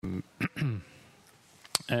You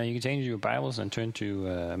can change your Bibles and turn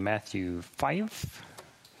to Matthew 5,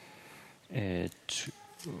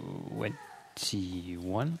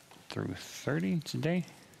 21 through 30 today.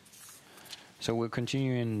 So we're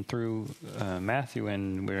continuing through Matthew,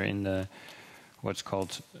 and we're in the what's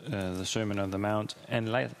called the Sermon on the Mount.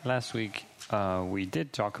 And last week we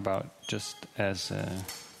did talk about, just as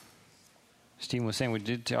Stephen was saying, we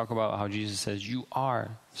did talk about how Jesus says, "You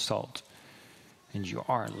are salt and you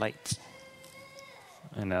are light."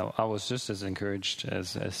 And I was just as encouraged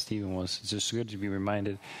as Stephen was. It's just good to be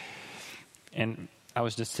reminded. And I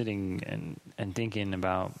was just sitting and thinking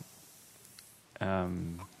about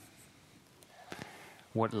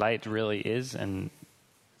what light really is, and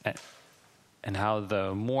how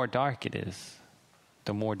the more dark it is,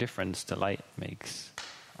 the more difference the light makes.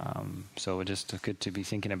 So just good to be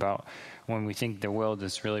thinking about when we think the world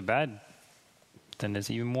is really bad, then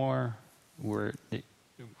there's even more.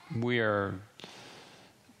 We are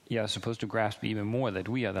supposed to grasp even more that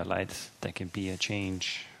we are the lights that can be a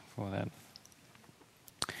change for that.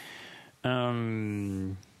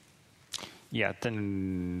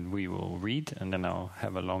 Then we will read, and then I'll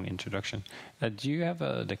have a long introduction. Do you have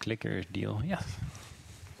the clicker deal? Yes.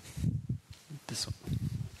 This one.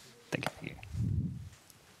 Thank you.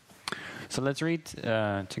 So let's read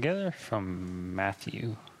together from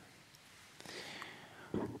Matthew.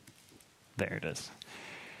 There it is.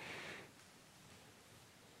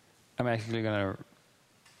 I'm actually going to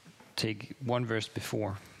take one verse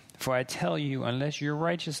before. "For I tell you, unless your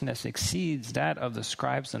righteousness exceeds that of the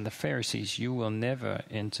scribes and the Pharisees, you will never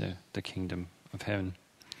enter the kingdom of heaven."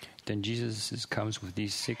 Then Jesus comes with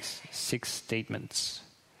these six statements.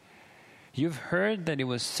 "You've heard that it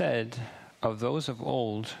was said of those of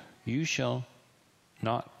old, 'You shall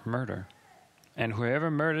not murder,' and whoever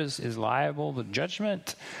murders is liable to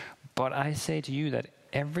judgment. But I say to you that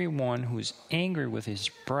everyone who is angry with his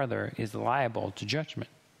brother is liable to judgment.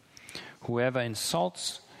 Whoever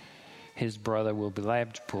insults his brother will be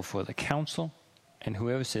liable for the council, and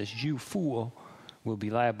whoever says 'you fool' will be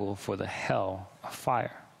liable for the hell of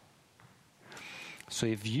fire. So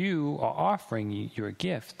if you are offering your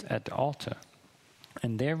gift at the altar,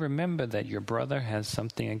 and there remember that your brother has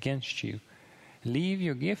something against you, leave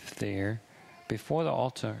your gift there before the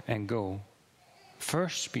altar and go.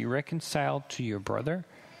 First be reconciled to your brother,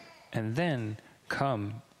 and then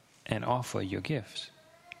come and offer your gift.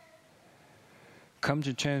 Come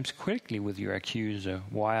to terms quickly with your accuser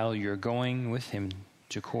while you're going with him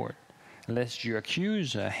to court, lest your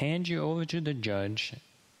accuser hand you over to the judge,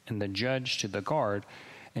 and the judge to the guard,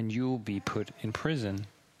 and you'll be put in prison.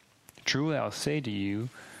 Truly I'll say to you,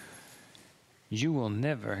 you will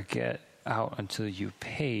never get out until you've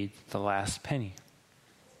paid the last penny."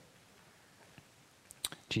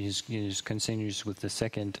 Jesus continues with the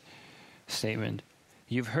second statement.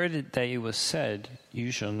 "You've heard it that it was said,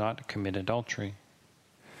 'You shall not commit adultery.'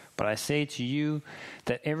 But I say to you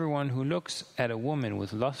that everyone who looks at a woman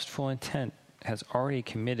with lustful intent has already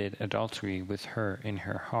committed adultery with her in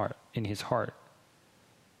his heart.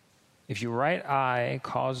 If your right eye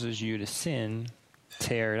causes you to sin,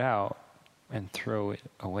 tear it out and throw it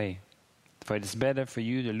away. For it is better for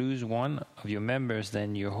you to lose one of your members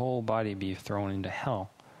than your whole body be thrown into hell.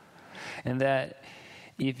 And that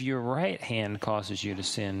if your right hand causes you to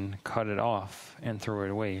sin, cut it off and throw it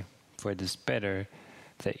away. For it is better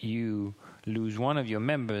that you lose one of your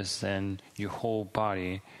members than your whole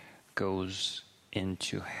body goes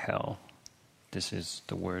into hell." This is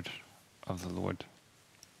the word of the Lord.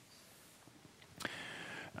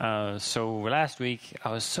 So last week I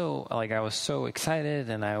was so excited,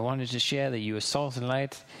 and I wanted to share that you are salt and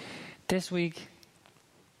light. This week,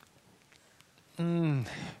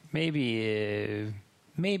 maybe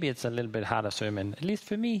it's a little bit harder sermon, at least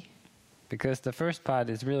for me, because the first part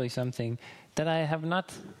is really something that I have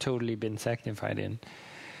not totally been sanctified in.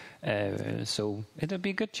 So it'll be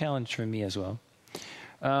a good challenge for me as well.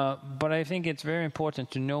 But I think it's very important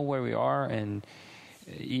to know where we are, and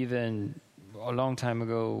even a long time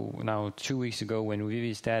ago, now 2 weeks ago, when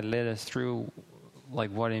Vivi's dad led us through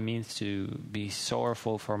what it means to be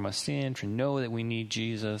sorrowful for my sin, to know that we need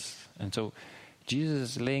Jesus. And so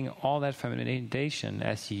Jesus is laying all that foundation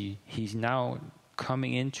as he's now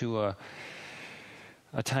coming into a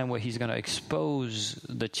time where he's going to expose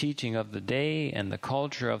the teaching of the day and the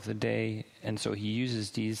culture of the day. And so he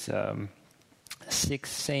uses these 6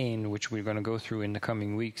 saying, which we're going to go through in the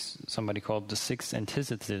coming weeks, somebody called the 6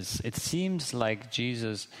 antitheses. It seems like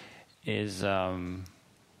Jesus is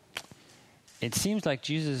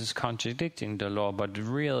contradicting the law, but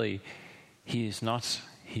really he is not.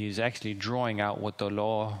 He is actually drawing out what the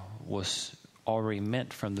law was already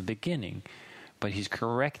meant from the beginning, but he's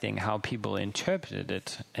correcting how people interpreted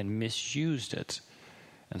it and misused it.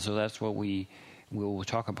 And so that's what we will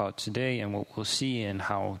talk about today, and what we'll see in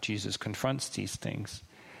how Jesus confronts these things.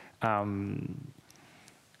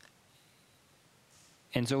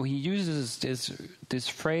 And so he uses this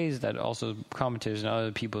phrase that also commentators and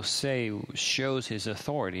other people say shows his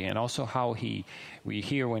authority, and also how we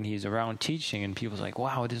hear when he's around teaching and people's like,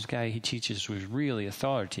 wow, this guy, he teaches with really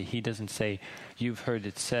authority. He doesn't say, you've heard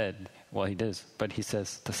it said. Well, he does, but he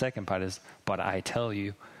says, the second part is, but I tell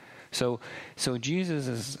you. So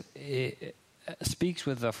Jesus speaks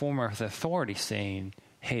with a form of authority, saying,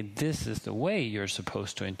 hey, this is the way you're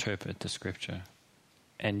supposed to interpret the scripture.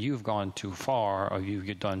 And you've gone too far, or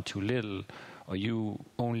you've done too little, or you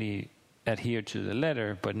only adhere to the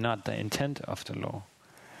letter, but not the intent of the law.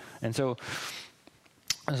 And so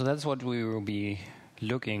that's what we will be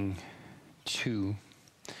looking to.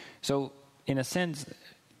 So in a sense,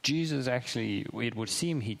 Jesus actually, it would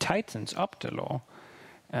seem, he tightens up the law,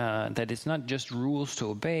 that it's not just rules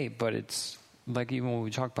to obey, but it's like even when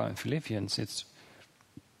we talk about in Philippians, it's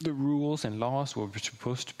the rules and laws were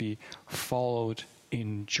supposed to be followed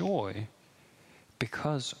in joy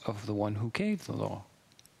because of the one who gave the law.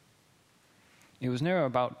 It was never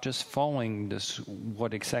about just following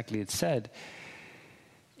what exactly it said.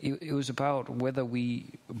 It was about whether we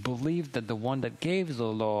believed that the one that gave the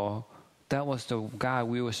law, that was the God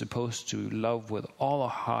we were supposed to love with all our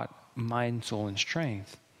heart, mind, soul, and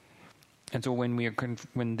strength. And so when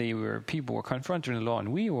people were confronting the law,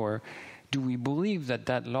 and we were, do we believe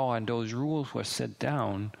that law and those rules were set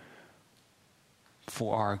down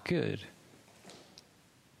for our good?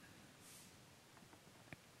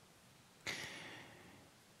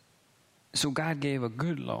 So God gave a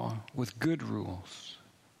good law with good rules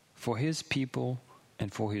for his people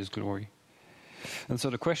and for his glory. And so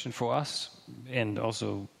the question for us, and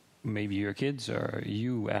also maybe your kids or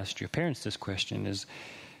you asked your parents this question, is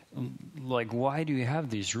like, why do you have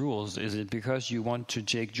these rules? Is it because you want to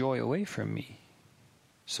take joy away from me?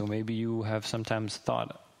 So maybe you have sometimes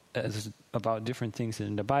thought about different things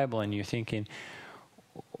in the Bible, and you're thinking,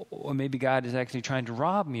 or maybe God is actually trying to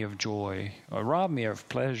rob me of joy or rob me of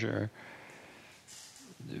pleasure.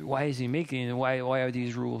 Why is he making? Why are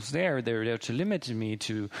these rules there? They're there to limit me,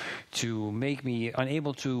 to make me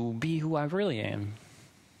unable to be who I really am.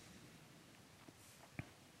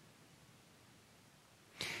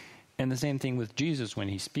 And the same thing with Jesus when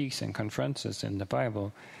he speaks and confronts us in the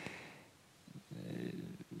Bible.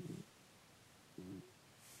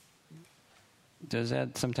 Does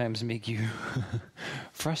that sometimes make you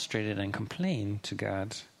frustrated and complain to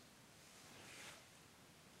God?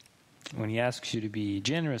 When he asks you to be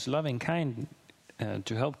generous, loving, kind,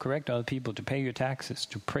 to help correct other people, to pay your taxes,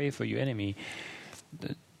 to pray for your enemy,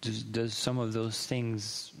 does some of those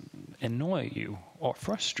things annoy you or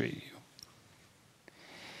frustrate you?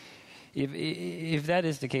 If that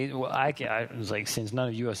is the case, well, I was like, since none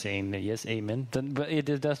of you are saying that, yes, amen, but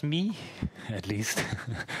it does me, at least.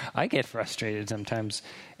 I get frustrated sometimes,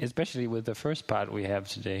 especially with the first part we have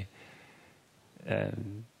today.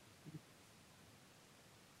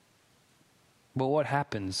 But what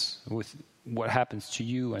happens to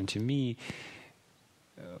you and to me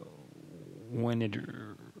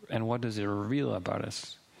and what does it reveal about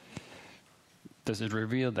us? Does it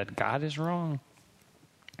reveal that God is wrong?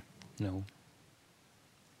 No.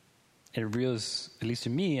 It reveals, at least to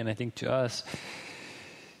me, and I think to us,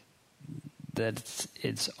 that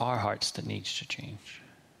it's our hearts that needs to change.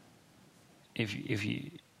 If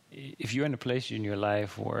you're in a place in your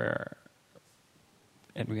life where,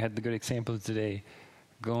 and we had the good example today,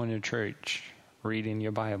 going to church, reading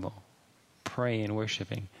your Bible, praying,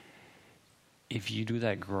 worshiping, if you do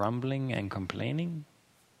that grumbling and complaining,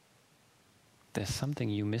 there's something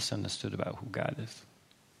you misunderstood about who God is.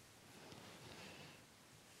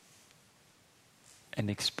 And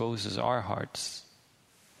exposes our hearts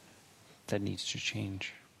that needs to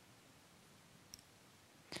change.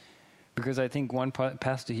 Because I think one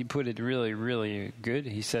pastor, he put it really, really good.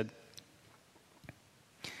 He said,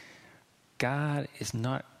 God is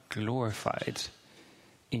not glorified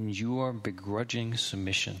in your begrudging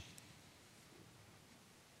submission.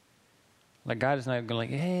 Like God is not going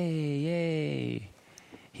like, hey, yay,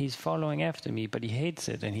 he's following after me, but he hates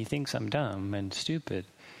it and he thinks I'm dumb and stupid.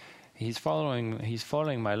 He's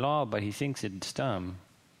following my law, but he thinks it's dumb.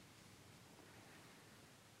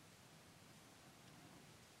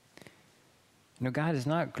 No, God is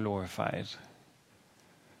not glorified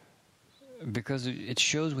because it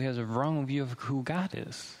shows we have a wrong view of who God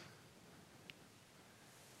is.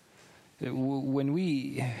 When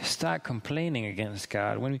we start complaining against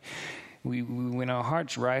God, when our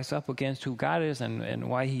hearts rise up against who God is and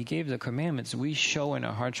why He gave the commandments, we show in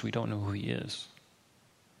our hearts we don't know who He is.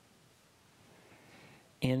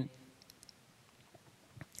 And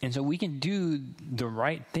so we can do the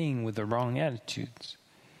right thing with the wrong attitudes.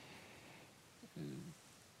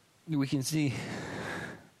 We can see,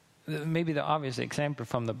 maybe the obvious example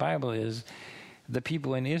from the Bible is the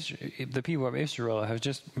people of Israel have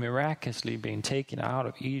just miraculously been taken out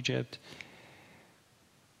of Egypt.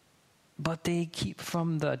 But they keep,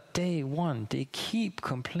 from the day one, they keep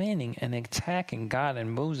complaining and attacking God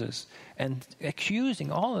and Moses and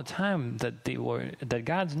accusing all the time that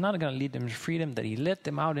God's not going to lead them to freedom, that He let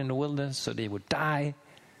them out in the wilderness so they would die.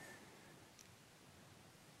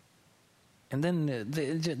 And then we're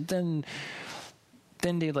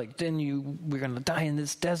going to die in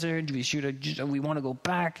this desert. We want to go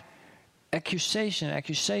back. Accusation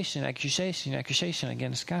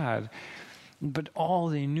against God. But all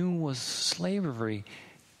they knew was slavery.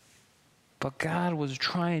 But God was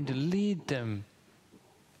trying to lead them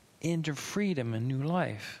into freedom and new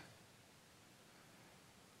life.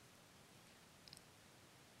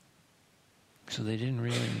 So they didn't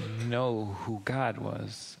really know who God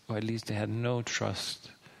was, or at least they had no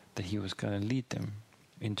trust that He was going to lead them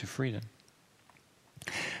into freedom.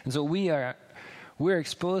 And so we're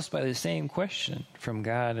exposed by the same question from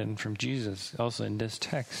God and from Jesus, also in this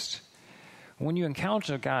text. When you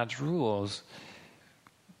encounter God's rules,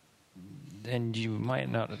 and you might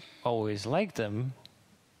not always like them,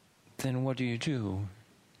 then what do? Do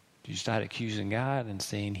you start accusing God and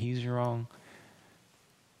saying He's wrong?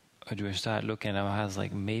 Or do I start looking at my eyes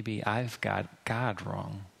like maybe I've got God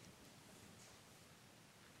wrong?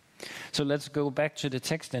 So let's go back to the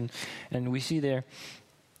text and we see there,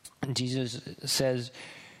 Jesus says,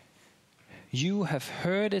 "You have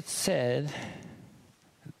heard it said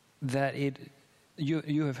that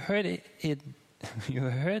you have heard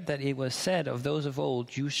that it was said of those of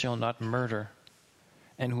old, you shall not murder.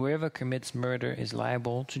 And whoever commits murder is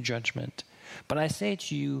liable to judgment. But I say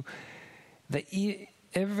to you that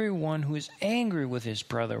everyone who is angry with his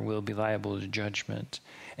brother will be liable to judgment.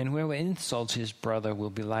 And whoever insults his brother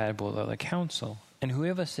will be liable to the council. And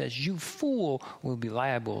whoever says, you fool, will be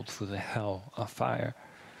liable to the hell of fire."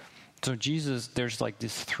 So Jesus, there's like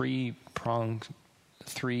this 3 points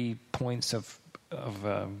of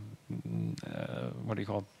what do you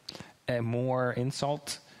call it? More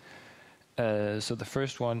insult. So the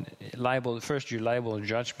first one, you're liable to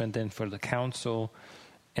judgment, then for the council,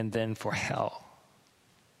 and then for hell.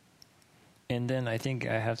 And then I think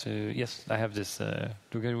I have this.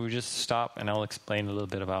 We'll just stop and I'll explain a little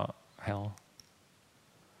bit about hell.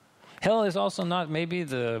 Hell is also not maybe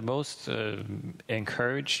the most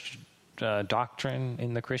encouraged doctrine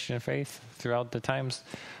in the Christian faith throughout the times.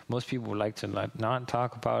 Most people would like to not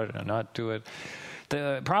talk about it or not do it.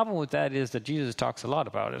 The problem with that is that Jesus talks a lot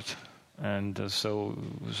about it. And so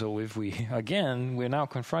if we're now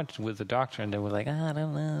confronted with the doctrine that we're like, I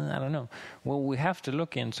don't know. Well, we have to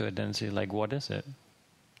look into it and say, like, what is it?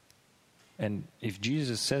 And if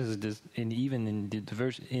Jesus says this, even in the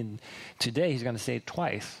verse in today, He's going to say it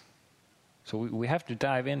twice. So we have to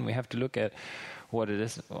dive in. We have to look at what it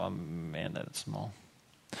is. Oh, man, that's small.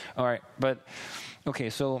 All right, but okay.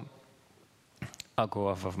 So I'll go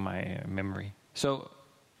off of my memory. So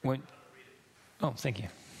thank you.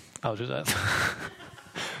 I'll do that.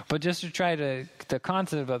 But just to try the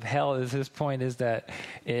concept of hell is his point is that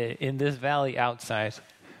in this valley outside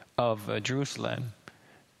of Jerusalem,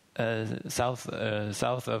 south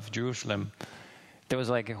of Jerusalem, there was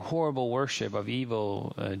like a horrible worship of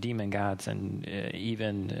evil demon gods, and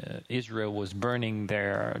even Israel was burning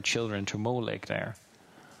their children to Molech there.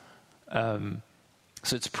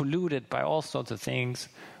 So it's polluted by all sorts of things.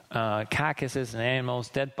 Carcasses and animals,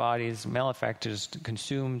 dead bodies, malefactors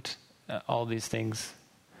consumed all these things.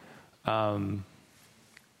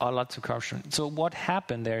 Lots of corruption. So what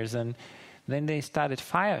happened there is then they started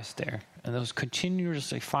fires there, and there was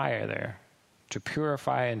continuously fire there to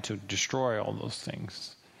purify and to destroy all those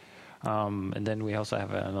things. And then we also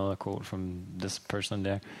have another quote from this person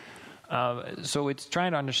there. So it's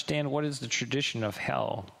trying to understand what is the tradition of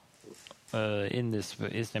hell in this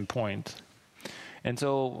Eastern point. And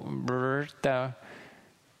so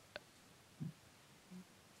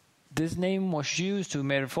this name was used to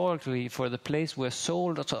metaphorically for the place where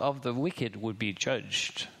souls of the wicked would be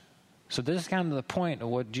judged. So this is kind of the point of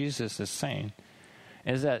what Jesus is saying,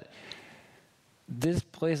 is that this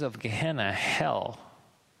place of Gehenna, hell,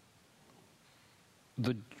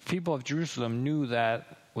 the people of Jerusalem knew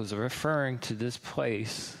that was referring to this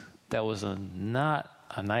place that was not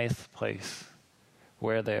a nice place,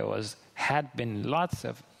 where there had been lots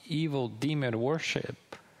of evil demon worship.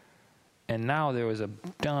 And now there was a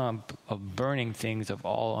dump of burning things of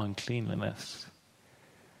all uncleanliness.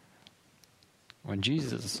 When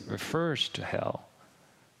Jesus refers to hell,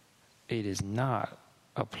 it is not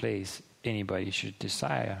a place anybody should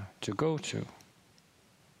desire to go to.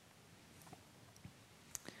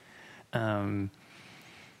 And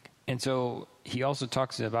so he also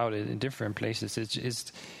talks about it in different places.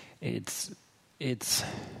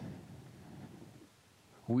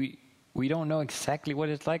 We don't know exactly what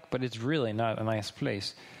it's like, but it's really not a nice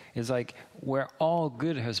place. It's like where all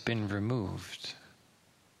good has been removed.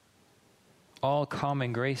 All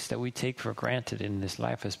common grace that we take for granted in this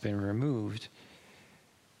life has been removed,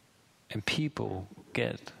 and people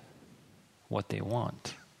get what they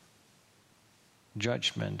want.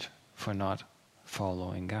 Judgment for not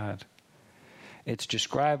following God. It's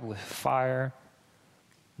described with fire,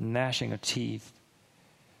 gnashing of teeth,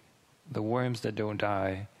 the worms that don't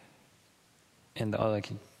die, and the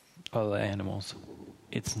other animals.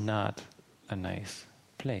 It's not a nice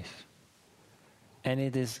place. And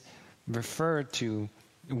it is referred to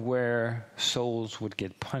where souls would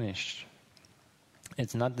get punished.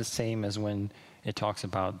 It's not the same as when it talks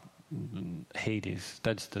about Hades.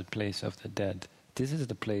 That's the place of the dead. This is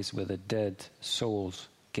the place where the dead souls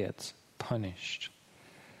get punished.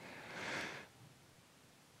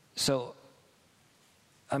 So,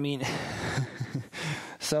 I mean,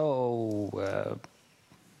 so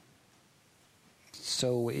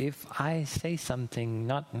if I say something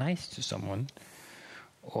not nice to someone,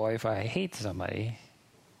 or if I hate somebody,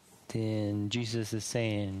 then Jesus is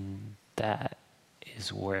saying that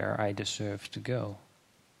is where I deserve to go.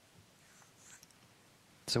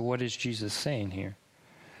 So what is Jesus saying here?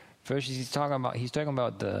 First, he's talking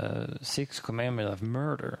about the sixth commandment of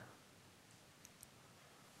murder.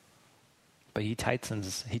 But he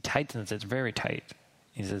tightens it very tight.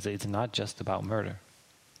 He says it's not just about murder.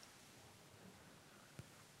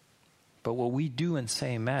 But what we do and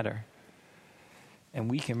say matter. And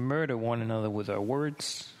we can murder one another with our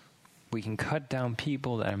words. We can cut down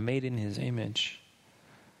people that are made in his image,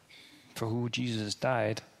 for who Jesus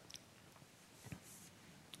died.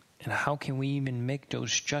 And how can we even make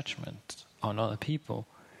those judgments on other people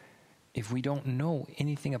if we don't know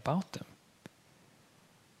anything about them?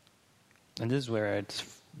 And this is where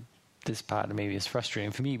this part maybe is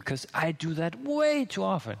frustrating for me, because I do that way too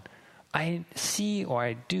often. I see or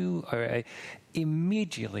I do, or I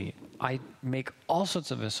immediately make all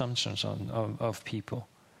sorts of assumptions of people.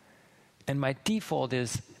 And my default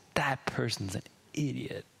is, that person's an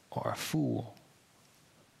idiot or a fool.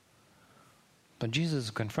 But Jesus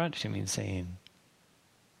confronted me and saying,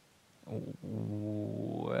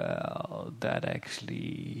 well, that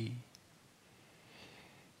actually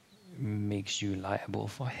makes you liable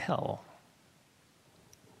for hell.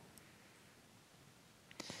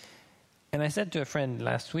 And I said to a friend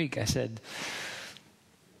last week, I said,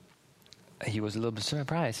 he was a little bit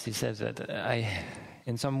surprised. He said that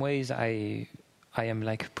in some ways, I am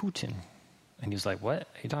like Putin. And he was like, what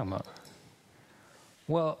are you talking about?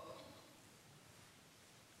 Well,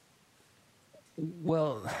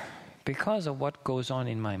 because of what goes on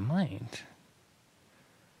in my mind,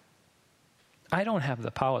 I don't have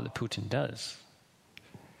the power that Putin does.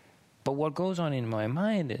 But what goes on in my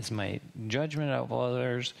mind is my judgment of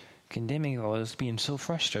others, condemning others, being so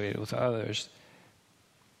frustrated with others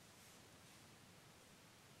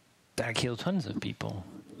that I kill tons of people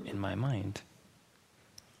in my mind.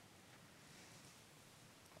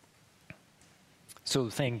 So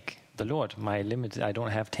thank the Lord, my limited, I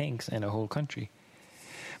don't have tanks in a whole country.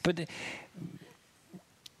 But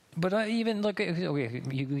even look, okay,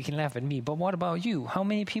 you can laugh at me, but what about you? How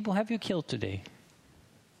many people have you killed today?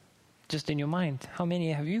 Just in your mind, how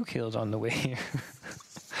many have you killed on the way here?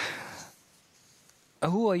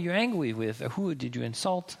 Who are you angry with? Or who did you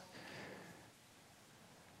insult?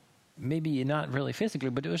 Maybe not really physically,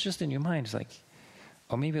 but it was just in your mind. It's like,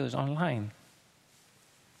 or maybe it was online.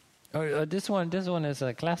 Or this one is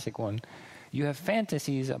a classic one. You have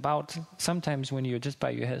fantasies about, sometimes when you're just by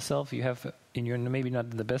yourself, you have, and you're maybe not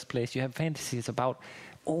in the best place, you have fantasies about,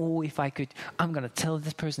 if I could, I'm going to tell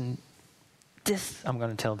this person this, I'm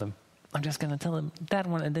going to tell them. I'm just going to tell them that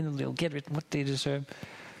one, and then they'll get what they deserve.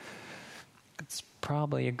 It's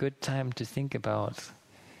probably a good time to think about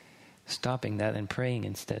stopping that and praying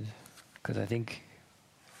instead, because I think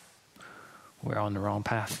we're on the wrong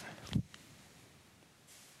path.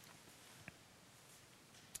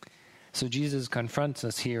 So Jesus confronts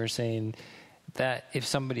us here saying that if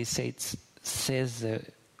somebody says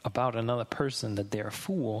about another person that they're a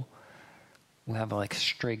fool, we're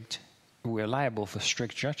liable for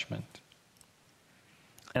strict judgment.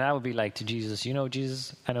 And I would be like to Jesus,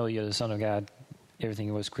 Jesus, I know you're the Son of God.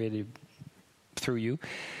 Everything was created through you.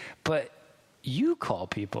 But you call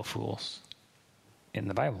people fools in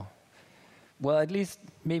the Bible. Well, at least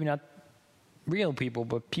maybe not real people,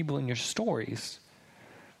 but people in your stories.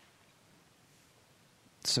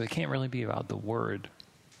 So it can't really be about the word.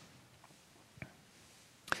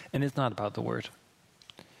 And it's not about the word.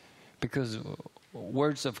 Because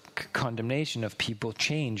words of condemnation of people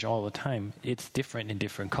change all the time. It's different in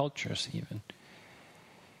different cultures even.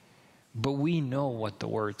 But we know what the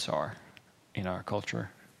words are in our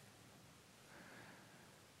culture.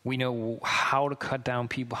 We know how to cut down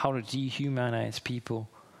people, how to dehumanize people,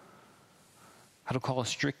 how to call a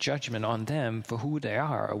strict judgment on them for who they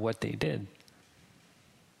are or what they did.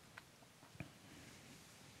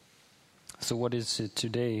 So what is it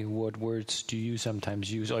today? What words do you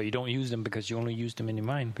sometimes use? Or you don't use them because you only use them in your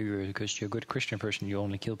mind, because you're a good Christian person. You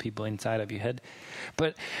only kill people inside of your head.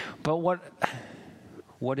 But what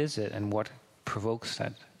is it, and what provokes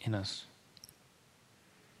that in us?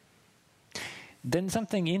 Then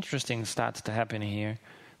something interesting starts to happen here.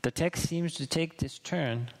 The text seems to take this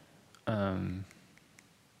turn.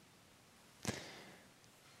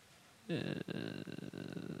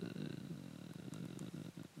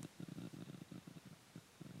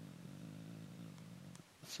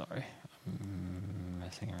 Sorry, I'm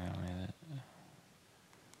messing around with it.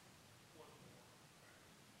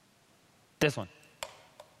 This one.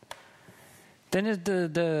 Then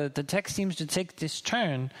the text seems to take this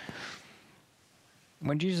turn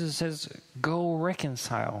when Jesus says, go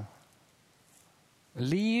reconcile.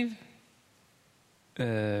 Leave. You're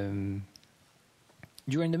in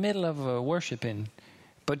the middle of worshiping,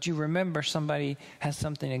 but you remember somebody has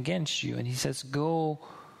something against you, and he says, go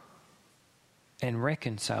and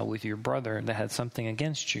reconcile with your brother that had something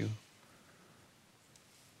against you.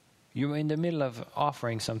 You're in the middle of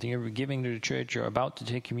offering something, you're giving to the church, you're about to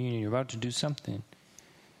take communion, you're about to do something.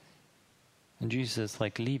 And Jesus is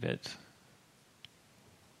like, leave it.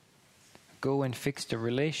 Go and fix the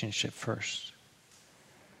relationship first.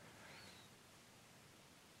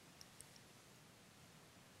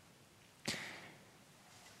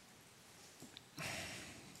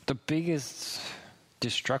 The biggest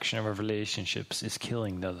destruction of our relationships is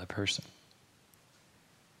killing the other person.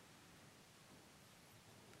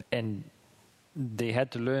 And they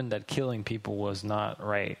had to learn that killing people was not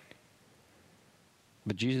right.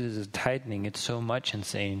 But Jesus is tightening it so much and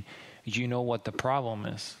saying, you know what the problem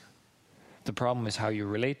is. The problem is how you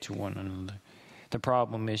relate to one another. The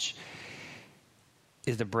problem is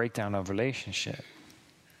the breakdown of relationship.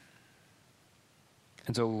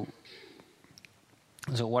 And so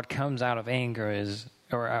what comes out of anger is,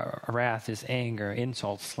 or wrath is anger,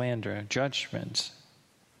 insult, slander, judgment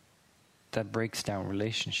that breaks down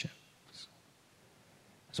relationships.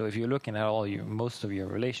 So if you're looking at most of your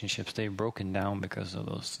relationships, they're broken down because of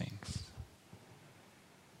those things.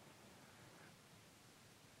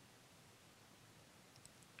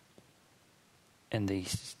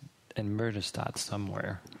 And murder starts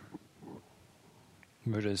somewhere.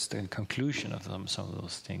 Murder is the conclusion of some of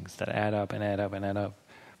those things that add up and add up and add up.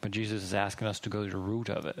 But Jesus is asking us to go to the root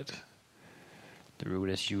of it. The root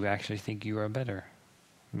is you actually think you are better.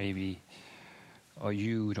 Maybe, or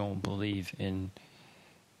you don't believe in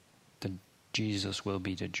that Jesus will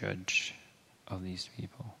be the judge of these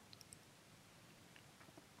people.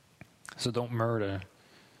 So don't murder.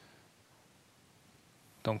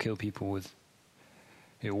 Don't kill people with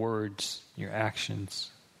your words, your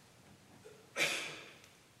actions.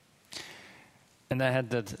 And I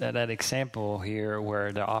had that example here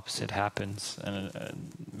where the opposite happens.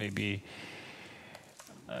 And maybe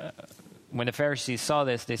when the Pharisees saw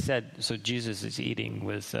this, they said, so Jesus is eating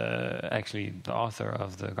with, actually the author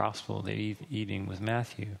of the gospel, they're eating with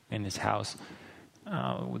Matthew in his house.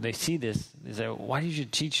 They see this, they say, why did you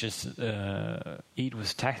teach us eat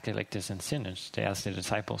with tax collectors and sinners? They asked the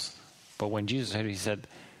disciples. But when Jesus heard it, he said,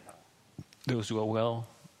 those who are well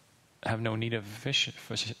have no need of a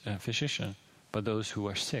physician, but those who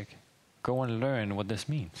are sick. Go and learn what this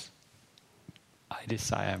means. I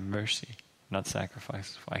desire mercy, not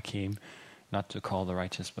sacrifice. I came not to call the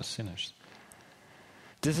righteous, but sinners.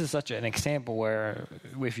 This is such an example where,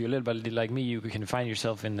 if you're a little bit like me, you can find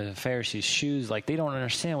yourself in the Pharisees' shoes. Like, they don't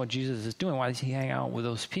understand what Jesus is doing. Why does he hang out with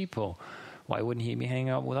those people? Why wouldn't he be hanging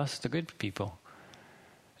out with us, the good people?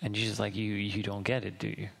 And Jesus is like, you don't get it, do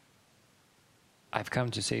you? I've come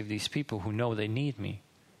to save these people who know they need me.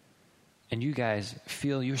 And you guys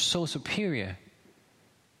feel you're so superior.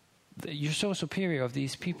 You're so superior of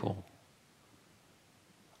these people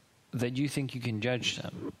that you think you can judge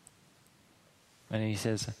them. And he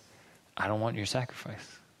says, I don't want your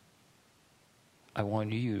sacrifice. I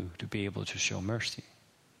want you to be able to show mercy,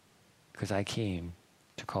 because I came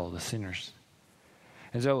to call the sinners.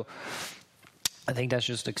 And so I think that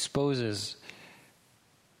just exposes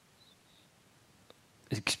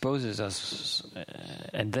us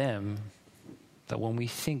and them, that when we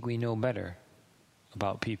think we know better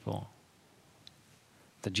about people,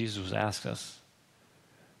 that Jesus asked us,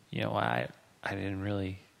 I don't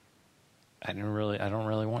really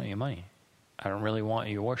want your money. I don't really want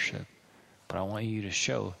your worship, but I want you to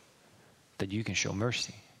show that you can show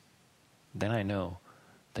mercy. Then I know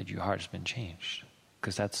that your heart has been changed,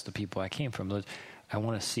 because that's the people I came from. I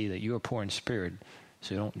want to see that you are poor in spirit,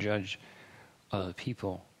 so don't judge other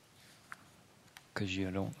people, because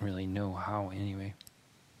you don't really know how anyway.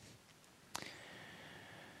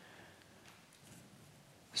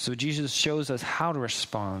 So Jesus shows us how to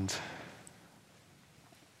respond.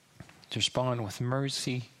 To respond with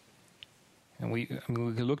mercy. And we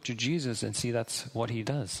can look to Jesus and see that's what he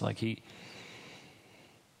does. Like he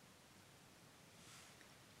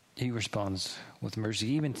responds with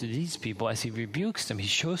mercy even to these people. As he rebukes them, he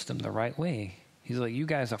shows them the right way. He's like, you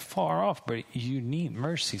guys are far off, but you need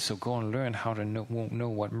mercy, so go and learn how to know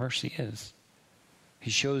what mercy is.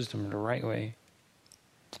 He shows them the right way.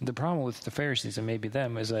 The problem with the Pharisees, and maybe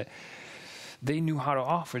them, is that they knew how to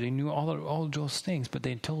offer. They knew all those things, but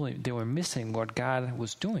they were missing what God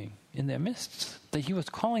was doing in their midst. That he was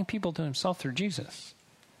calling people to himself through Jesus.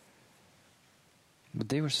 But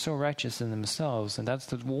they were so righteous in themselves, and that's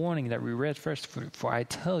the warning that we read first. For I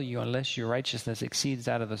tell you, unless your righteousness exceeds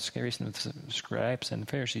that of the scribes and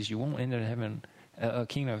Pharisees, you won't enter heaven, a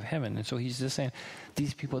kingdom of heaven. And so he's just saying,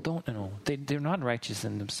 these people don't know. They're not righteous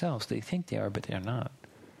in themselves. They think they are, but they're not.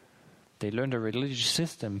 They learned a religious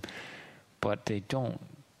system, but they don't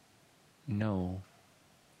know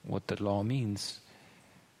what the law means.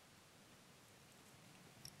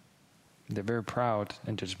 They're very proud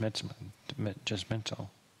and judgmental.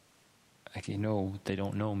 Like they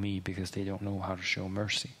don't know me because they don't know how to show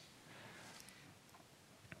mercy.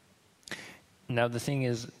 Now the thing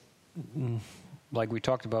is, like we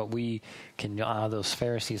talked about, we can those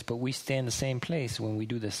Pharisees, but we stay in the same place when we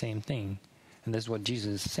do the same thing. And that's what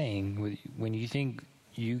Jesus is saying. When you think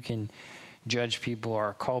you can judge people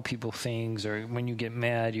or call people things, or when you get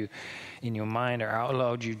mad, you in your mind or out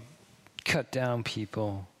loud you cut down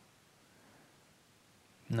people.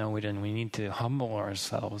 No, we didn't. We need to humble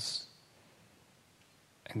ourselves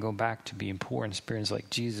and go back to being poor in spirit. It's like,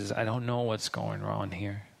 Jesus, I don't know what's going on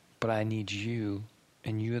here, but I need you,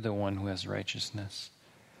 and you're the one who has righteousness.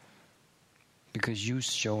 Because you've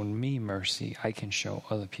shown me mercy, I can show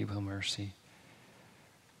other people mercy.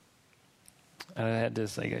 And I had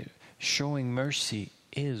this, showing mercy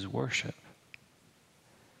is worship.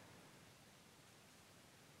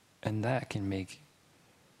 And that can make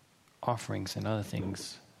offerings and other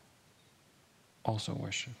things also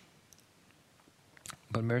worship.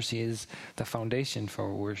 But mercy is the foundation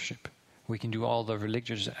for worship. We can do all the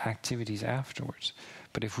religious activities afterwards.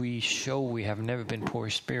 But if we show we have never been poor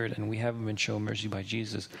in spirit and we haven't been shown mercy by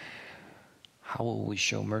Jesus, how will we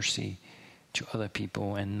show mercy to other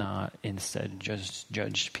people and not instead just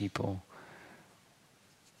judge people?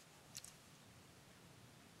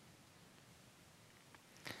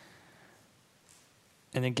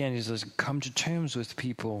 And again, he says, come to terms with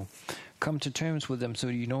people. Come to terms with them so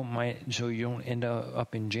you don't end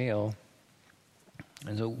up in jail.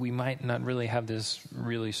 And so we might not really have this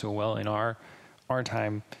really so well in our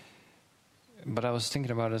time. But I was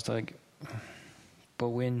thinking about it, but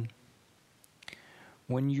when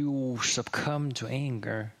you succumb to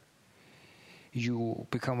anger, you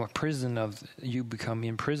become imprisoned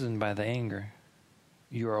by the anger.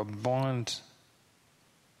 You're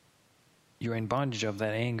in bondage of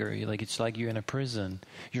that anger. It's like you're in a prison.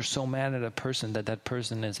 You're so mad at a person that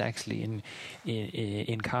person is actually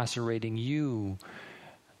incarcerating you.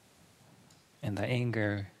 And the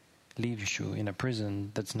anger leaves you in a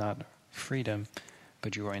prison that's not freedom,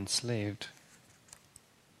 but you are enslaved.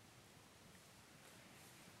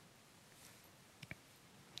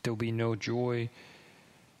 There'll be no joy,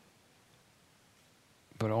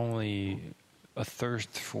 but only a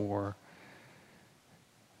thirst for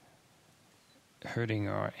hurting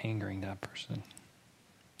or angering that person.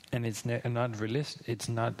 And it's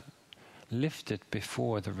not lifted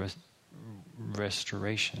before the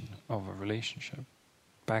restoration of a relationship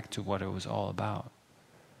back to what it was all about.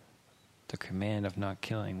 The command of not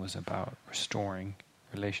killing was about restoring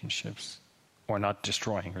relationships, or not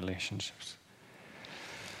destroying relationships.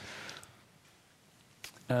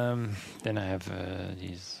 Then I have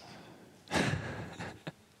these.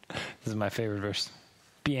 This is my favorite verse.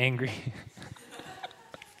 Be angry.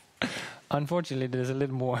 Unfortunately, there's a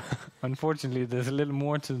little more. Unfortunately, there's a little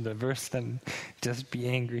more to the verse than just be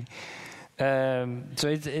angry.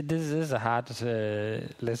 So this is a hard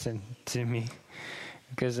lesson to me,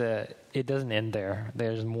 because it doesn't end there.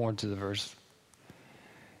 There's more to the verse.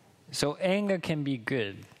 So anger can be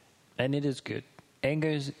good, and it is good.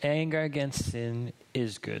 Anger against sin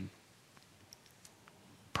is good.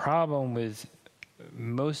 Problem with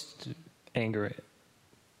most anger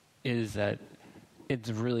is that it's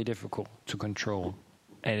really difficult to control,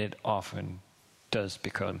 and it often does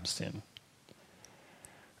become sin.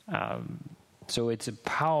 So it's a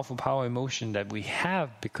powerful emotion that we have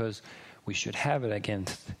because we should have it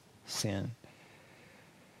against sin.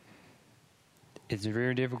 It's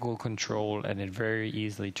very difficult to control, and it very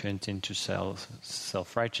easily turns into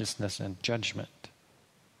self-righteousness and judgment.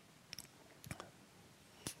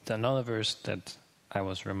 Another verse that I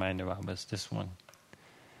was reminded of was this one.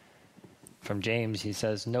 From James, he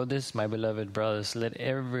says, "Know this, my beloved brothers, let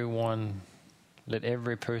every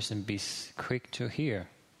person be quick to hear,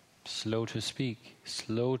 slow to speak,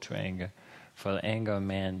 slow to anger, for the anger of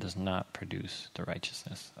man does not produce the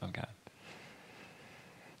righteousness of God."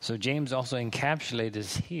 So James also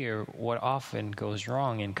encapsulates here what often goes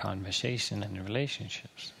wrong in conversation and in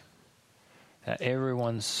relationships. That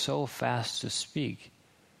everyone's so fast to speak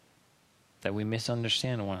that we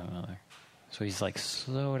misunderstand one another. So he's like,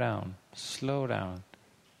 slow down.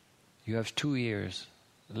 You have 2 ears.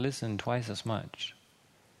 Listen twice as much.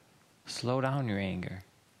 Slow down your anger,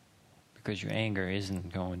 because your anger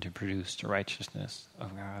isn't going to produce the righteousness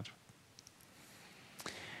of God.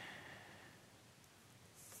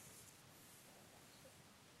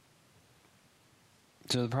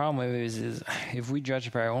 So the problem is if we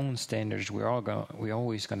judge by our own standards, we're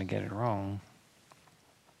always going to get it wrong.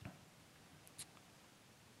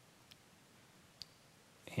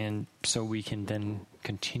 And so we can then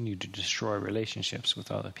continue to destroy relationships with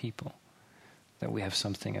other people that we have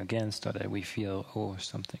something against, or that we feel owe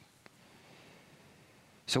something.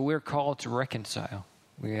 So we're called to reconcile.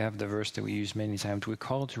 We have the verse that we use many times. We're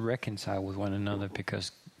called to reconcile with one another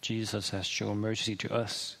because Jesus has shown mercy to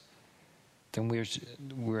us. Then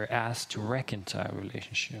we're asked to reconcile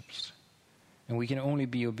relationships. And we can only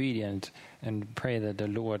be obedient and pray that the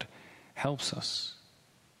Lord helps us.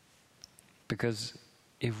 Because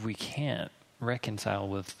if we can't reconcile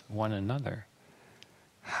with one another,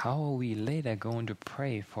 how are we later going to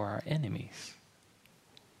pray for our enemies?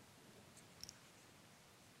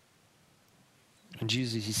 And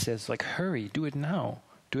Jesus, he says, like, hurry, do it now.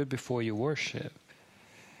 Do it before you worship.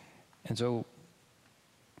 And so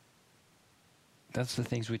that's the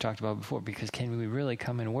things we talked about before, because can we really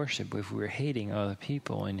come and worship if we're hating other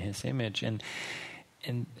people in his image? And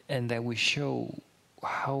that we show,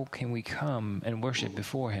 how can we come and worship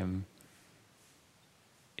before him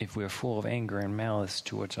if we're full of anger and malice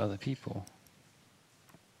towards other people?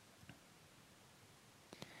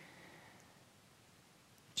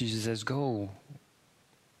 Jesus says, go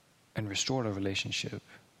and restore the relationship,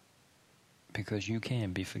 because you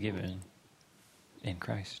can be forgiven in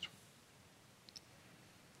Christ.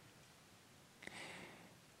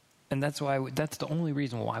 And that's the only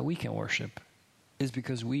reason why we can worship, is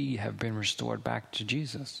because we have been restored back to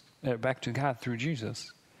Jesus, back to God through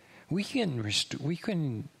Jesus. We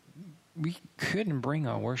couldn't bring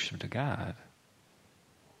our worship to God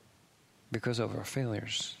because of our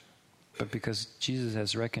failures, but because Jesus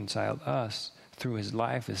has reconciled us through his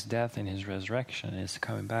life, his death, and his resurrection, and his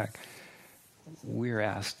coming back. We're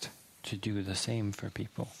asked to do the same for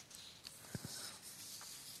people.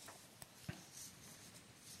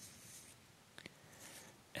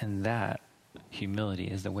 And that humility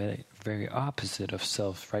is the very opposite of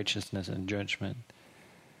self-righteousness and judgment.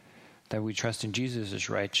 That we trust in Jesus'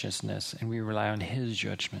 righteousness and we rely on his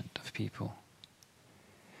judgment of people.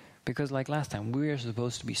 Because like last time, we are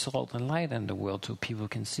supposed to be salt and light in the world so people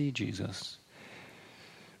can see Jesus.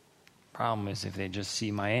 Problem is, if they just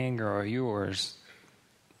see my anger or yours,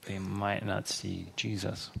 they might not see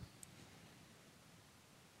Jesus.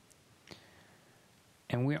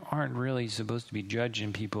 And we aren't really supposed to be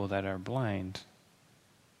judging people that are blind,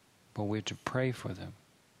 but we're to pray for them.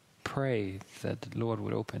 Pray that the Lord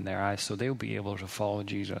would open their eyes so they'll be able to follow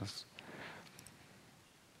Jesus.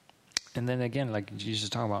 And then again, like Jesus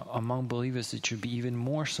talking about, among believers it should be even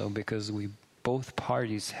more so, because both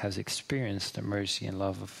parties has experienced the mercy and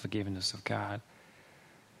love of forgiveness of God.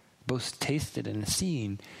 Both tasted and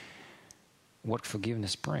seen what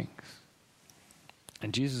forgiveness brings.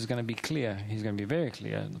 And Jesus is going to be clear. He's going to be very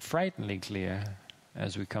clear, frighteningly clear,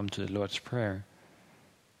 as we come to the Lord's Prayer,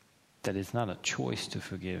 that it's not a choice to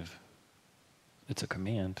forgive. It's a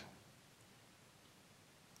command.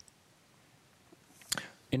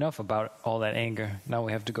 Enough about all that anger. Now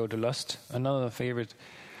we have to go to lust, another favorite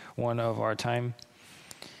one of our time.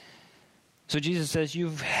 So Jesus says, you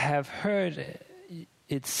have heard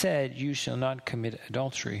it said, you shall not commit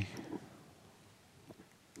adultery.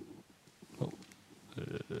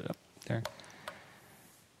 There.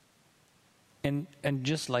 And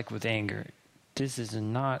just like with anger, this is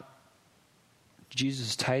not,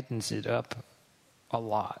 Jesus tightens it up a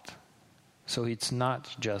lot. So it's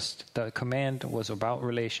not just, the command was about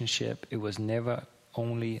relationship. It was never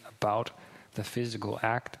only about the physical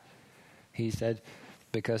act. He said,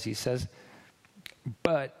 because he says,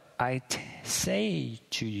 but I say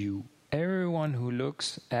to you, everyone who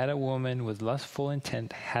looks at a woman with lustful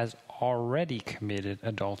intent has already committed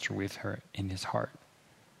adultery with her in his heart.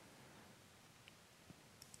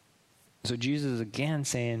 So Jesus is again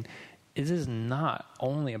saying, it is not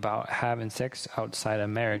only about having sex outside of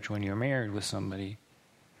marriage when you're married with somebody.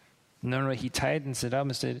 No, he tightens it up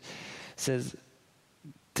and says,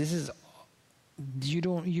 this is,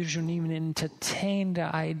 you shouldn't even entertain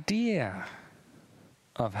the idea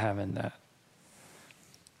of having that.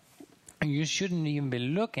 You shouldn't even be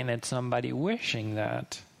looking at somebody wishing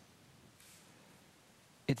that.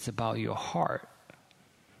 It's about your heart.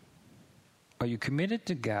 Are you committed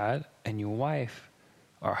to God and your wife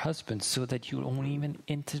or husband so that you don't even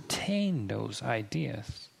entertain those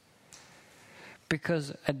ideas?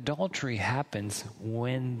 Because adultery happens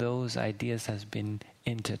when those ideas has been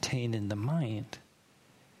entertained in the mind.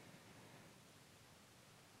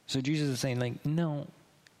 So Jesus is saying, like, no,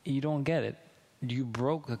 you don't get it. You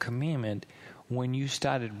broke the commandment when you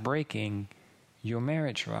started breaking your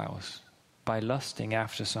marriage vows by lusting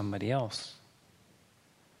after somebody else.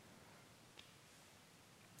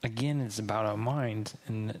 Again, it's about our mind,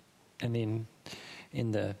 and in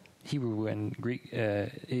the Hebrew and Greek,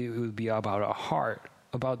 it would be about our heart,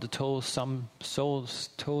 about the total sum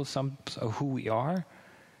of who we are.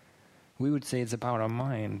 We would say it's about our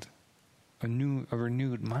mind, a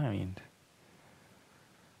renewed mind.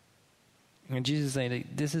 And Jesus is saying,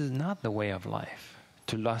 this is not the way of life,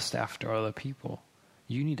 to lust after other people.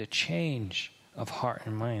 You need a change of heart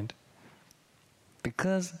and mind.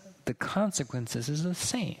 Because the consequences is the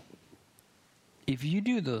same. If you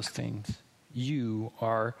do those things, you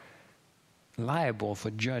are liable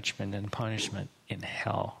for judgment and punishment in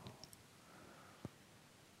hell.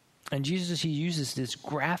 And Jesus, he uses this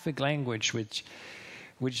graphic language which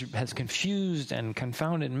has confused and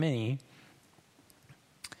confounded many.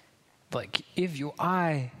 Like, if your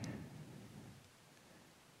eye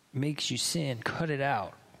makes you sin, cut it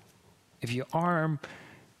out. If your arm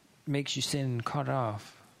makes you sin, cut it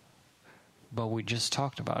off. But we just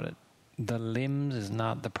talked about it. The limbs is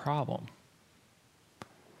not the problem.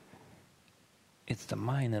 It's the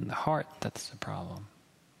mind and the heart that's the problem.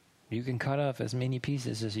 You can cut off as many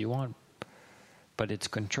pieces as you want, but it's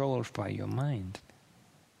controlled by your mind.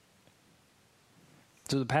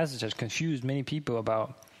 So the passage has confused many people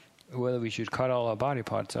about whether we should cut all our body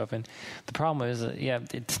parts off. And the problem is that,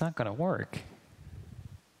 it's not going to work.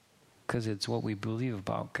 Because it's what we believe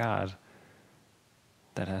about God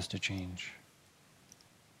that has to change.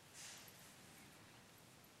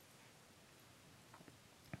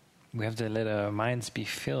 We have to let our minds be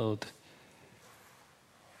filled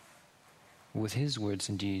with His words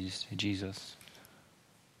in Jesus.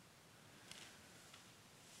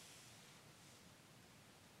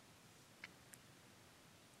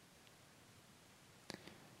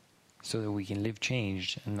 So that we can live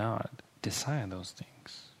changed and not desire those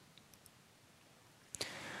things.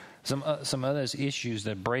 Some other issues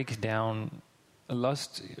that break down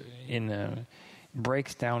lust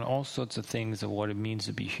breaks down all sorts of things of what it means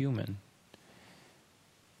to be human.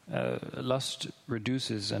 Lust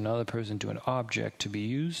reduces another person to an object to be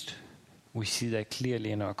used. We see that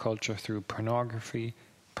clearly in our culture through pornography,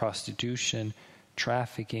 prostitution,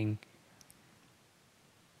 trafficking.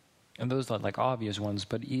 And those are like obvious ones,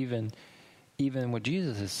 but even what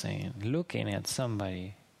Jesus is saying, looking at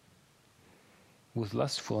somebody with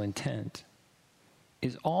lustful intent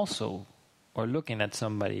is also, or looking at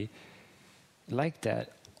somebody like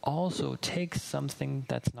that, also takes something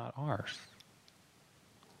that's not ours.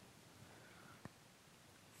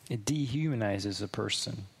 It dehumanizes a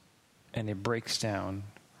person and it breaks down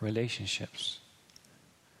relationships.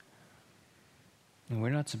 And we're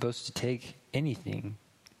not supposed to take anything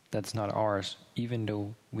that's not ours, even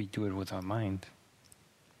though we do it with our mind.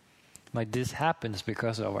 Like, this happens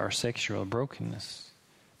because of our sexual brokenness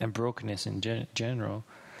and brokenness in general.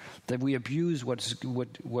 That we abuse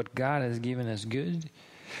what God has given us good.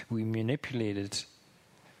 We manipulate it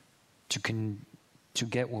to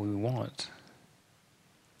get what we want.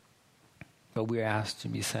 But we're asked to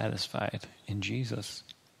be satisfied in Jesus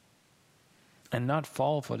and not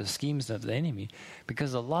fall for the schemes of the enemy,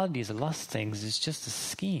 because a lot of these lust things is just a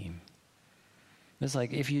scheme. It's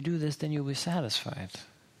like, if you do this, then you'll be satisfied.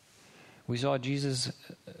 We saw Jesus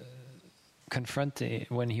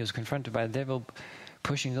when he was confronted by the devil,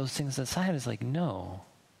 pushing those things aside. It's like, no.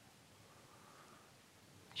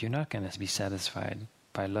 You're not going to be satisfied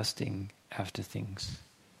by lusting after things.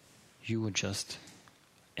 You will just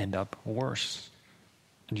end up worse.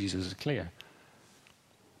 And Jesus is clear.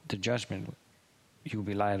 The judgment, you will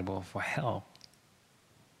be liable for hell.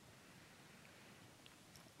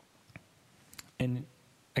 And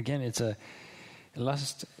again,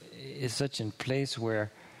 lust is such a place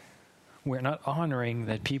where we're not honoring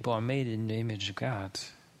that people are made in the image of God.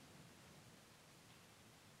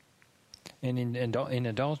 And in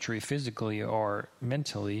adultery, physically or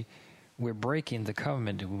mentally, we're breaking the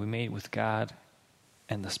covenant that we made with God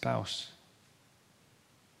and the spouse.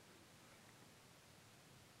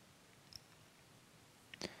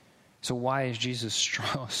 So why is Jesus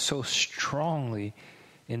so strongly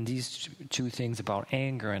in these two things about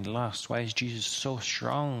anger and lust? Why is Jesus so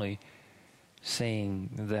strongly saying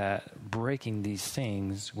that breaking these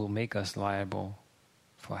things will make us liable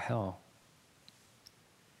for hell?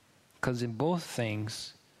 Because in both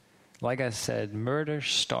things, like I said, murder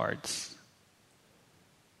starts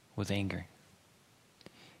with anger.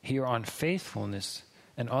 Here, unfaithfulness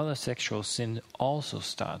and other sexual sin also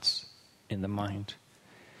starts in the mind.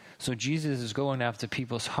 So Jesus is going after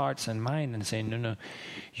people's hearts and mind and saying, no,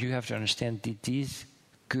 you have to understand that these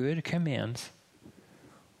good commands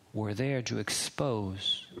were there to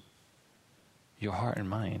expose your heart and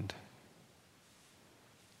mind.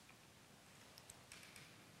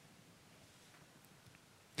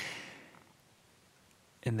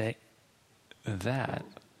 And that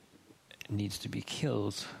needs to be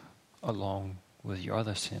killed along with your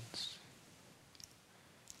other sins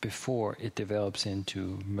before it develops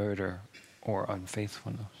into murder or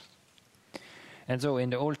unfaithfulness. And so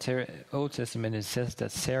in the Old Testament it says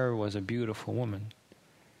that Sarah was a beautiful woman.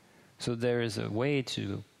 So there's a way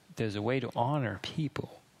to honor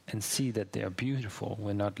people and see that they are beautiful.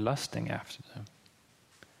 We're not lusting after them.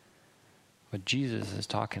 But Jesus is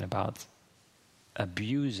talking about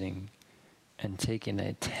abusing and taking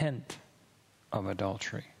a tenth of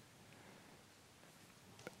adultery.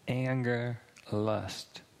 Anger,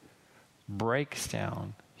 lust breaks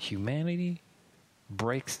down humanity,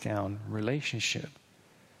 breaks down relationship,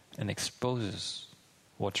 and exposes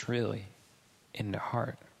what's really in the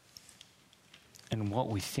heart and what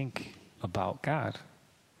we think about God.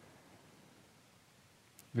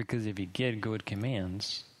 Because if you get good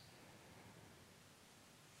commands,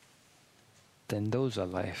 then those are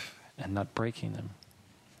life and not breaking them.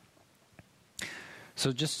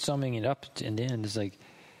 So just summing it up in the end is like,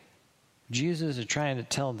 Jesus is trying to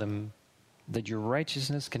tell them that your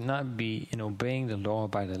righteousness cannot be in obeying the law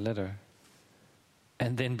by the letter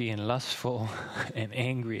and then being lustful and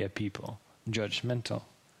angry at people, judgmental.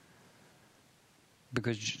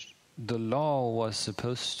 Because the law was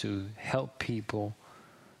supposed to help people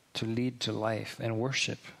to lead to life and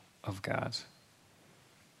worship of God.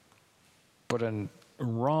 But a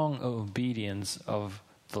wrong obedience of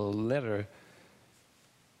the letter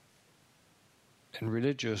and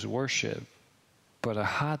religious worship, but a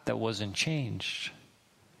heart that wasn't changed.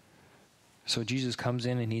 So Jesus comes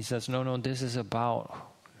in and he says, no, this is about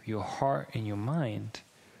your heart and your mind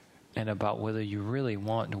and about whether you really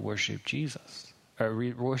want to worship Jesus or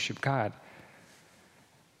worship God.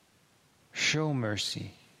 Show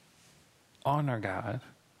mercy. Honor God.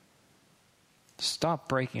 Stop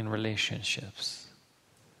breaking relationships.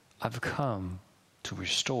 I've come to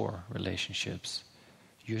restore relationships.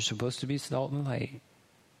 You're supposed to be salt and light.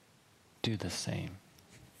 Do the same.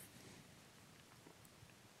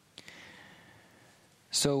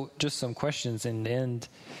 So, just some questions in the end.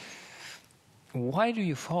 Why do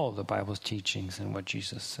you follow the Bible's teachings and what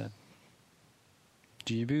Jesus said?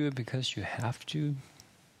 Do you do it because you have to?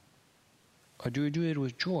 Or do you do it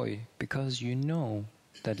with joy because you know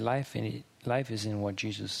that life is in what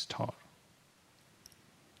Jesus taught?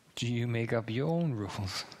 Do you make up your own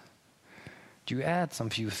rules? Do you add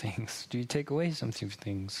some few things? Do you take away some few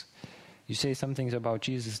things? You say some things about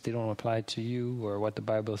Jesus, they don't apply to you, or what the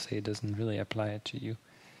Bible says doesn't really apply to you.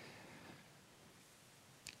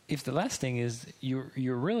 If the last thing is, you're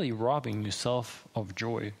really robbing yourself of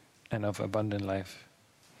joy and of abundant life,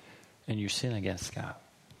 and you sin against God.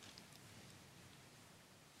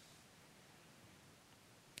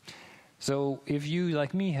 So if you,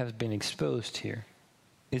 like me, have been exposed here,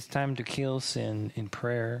 It's time to kill sin in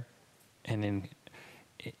prayer and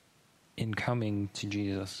in coming to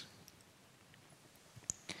Jesus.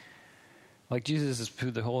 Like Jesus,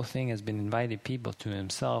 through the whole thing, has been inviting people to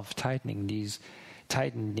himself, tightening these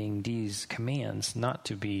commands, not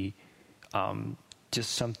to be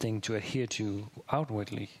just something to adhere to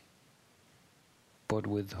outwardly, but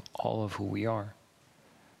with all of who we are.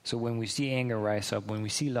 So when we see anger rise up, when we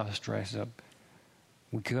see lust rise up,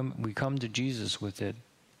 we come to Jesus with it,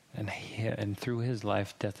 and through his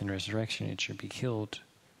life, death, and resurrection, it should be killed.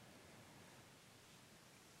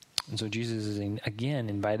 And so Jesus is again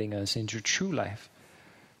inviting us into true life,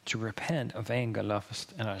 to repent of anger,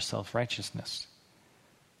 lust, and our self-righteousness,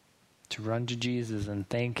 to run to Jesus and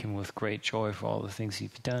thank him with great joy for all the things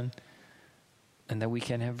he's done, and that we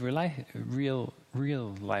can have real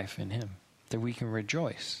life in him, that we can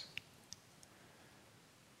rejoice,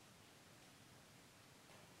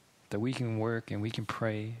 that we can work and we can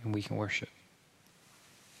pray and we can worship.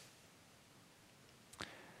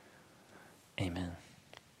 Amen.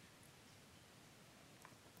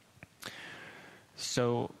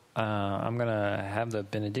 So I'm going to have the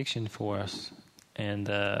benediction for us. And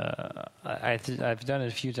I've done it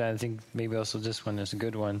a few times. I think maybe also this one is a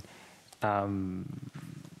good one.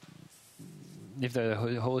 If the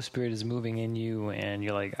Holy Spirit is moving in you and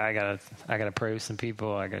you're like, I gotta pray with some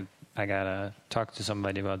people, I gotta talk to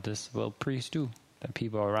somebody about this, well, please do. There are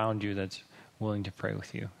people around you that's willing to pray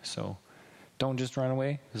with you. So don't just run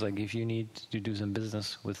away. It's like if you need to do some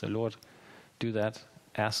business with the Lord, do that.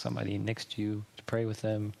 Ask somebody next to you to pray with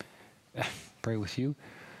them, pray with you.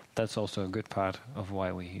 That's also a good part of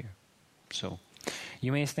why we're here. So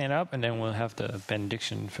you may stand up, and then we'll have the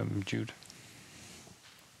benediction from Jude.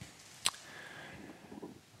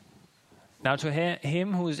 Now to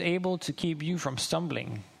him who is able to keep you from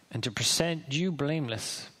stumbling and to present you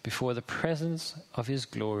blameless before the presence of his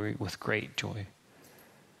glory with great joy.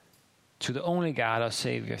 To the only God, our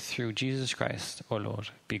Savior, through Jesus Christ, our Lord,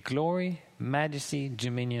 be glory, majesty,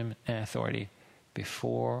 dominion, and authority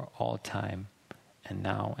before all time, and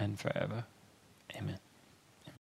now and forever. Amen.